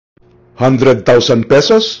100,000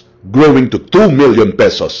 pesos growing to 2 million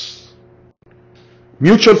pesos.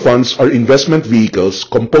 Mutual funds are investment vehicles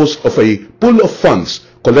composed of a pool of funds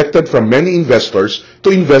collected from many investors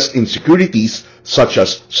to invest in securities such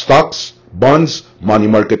as stocks, bonds, money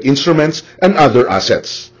market instruments, and other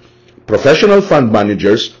assets. Professional fund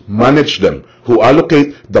managers manage them, who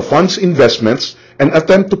allocate the fund's investments and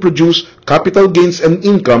attempt to produce capital gains and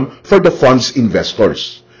income for the fund's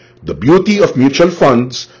investors. The beauty of mutual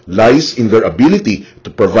funds lies in their ability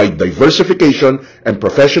to provide diversification and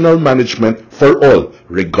professional management for all,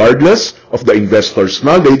 regardless of the investor's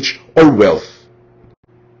knowledge or wealth.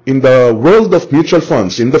 In the world of mutual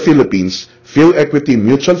funds in the Philippines, Philequity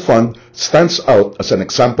Mutual Fund stands out as an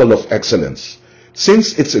example of excellence.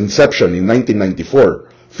 Since its inception in 1994,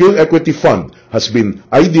 Philequity Fund has been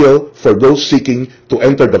ideal for those seeking to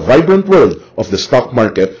enter the vibrant world of the stock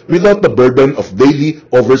market without the burden of daily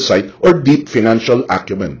oversight or deep financial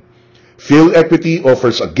acumen. Philequity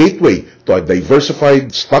offers a gateway to a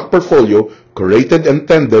diversified stock portfolio curated and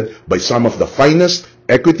tended by some of the finest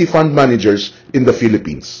equity fund managers in the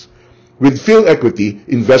Philippines. With Philequity,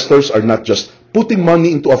 investors are not just putting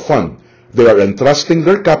money into a fund, they are entrusting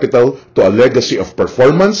their capital to a legacy of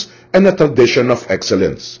performance and a tradition of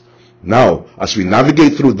excellence. Now, as we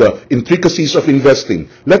navigate through the intricacies of investing,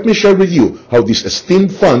 let me share with you how this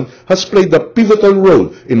esteemed fund has played a pivotal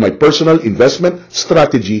role in my personal investment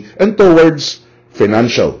strategy and towards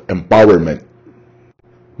financial empowerment.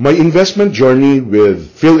 My investment journey with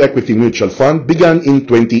Philequity Mutual Fund began in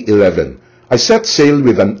 2011. I set sail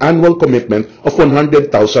with an annual commitment of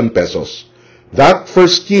 100,000 pesos. That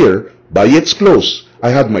first year, by its close, I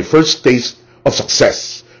had my first taste of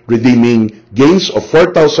success, redeeming gains of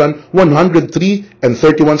 4,103 and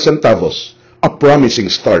 31 centavos, a promising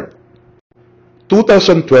start.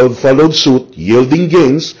 2012 followed suit, yielding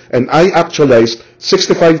gains, and I actualized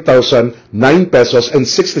 65,009 pesos and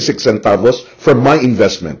 66 centavos from my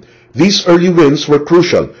investment. These early wins were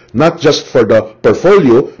crucial, not just for the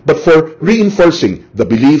portfolio, but for reinforcing the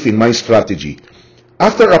belief in my strategy.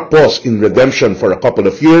 After a pause in redemption for a couple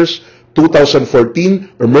of years, 2014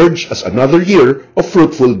 emerged as another year of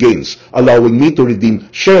fruitful gains, allowing me to redeem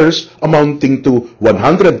shares amounting to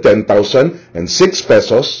 110,006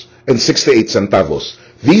 pesos and 68 centavos.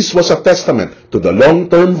 This was a testament to the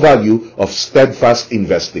long-term value of steadfast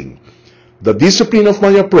investing. The discipline of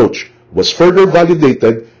my approach was further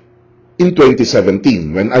validated in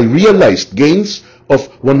 2017 when I realized gains of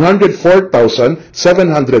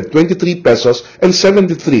 104,723 pesos and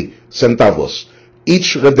 73 centavos.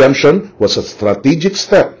 Each redemption was a strategic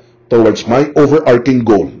step towards my overarching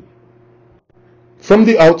goal. From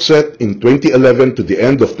the outset in 2011 to the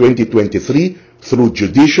end of 2023, through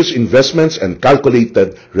judicious investments and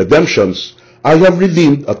calculated redemptions, I have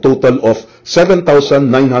redeemed a total of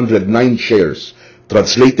 7,909 shares,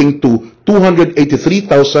 translating to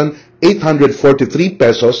 283,843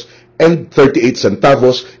 pesos and 38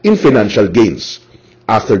 centavos in financial gains.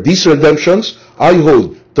 After these redemptions, I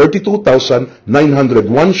hold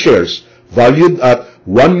 32,901 shares valued at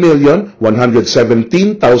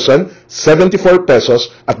 1,117,074 pesos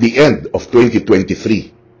at the end of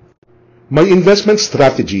 2023. My investment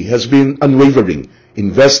strategy has been unwavering: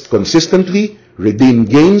 invest consistently, redeem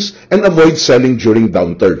gains, and avoid selling during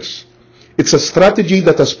downturns. It's a strategy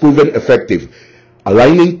that has proven effective,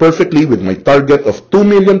 aligning perfectly with my target of 2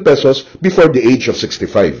 million pesos before the age of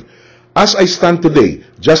 65. As I stand today,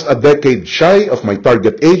 just a decade shy of my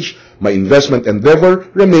target age, my investment endeavor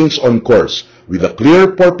remains on course. With a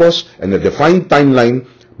clear purpose and a defined timeline,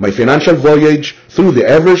 my financial voyage through the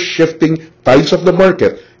ever-shifting tides of the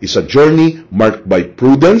market is a journey marked by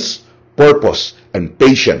prudence, purpose, and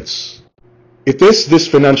patience. It is these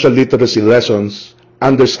financial literacy lessons,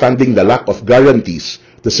 understanding the lack of guarantees,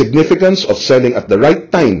 the significance of selling at the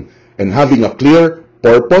right time, and having a clear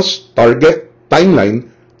purpose, target, timeline,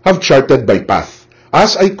 have charted my path.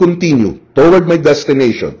 As I continue toward my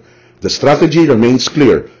destination, the strategy remains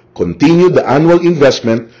clear: continue the annual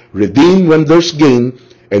investment, redeem when there's gain,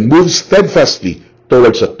 and move steadfastly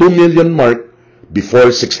towards a 2 million mark before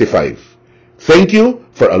 65. Thank you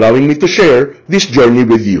for allowing me to share this journey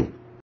with you.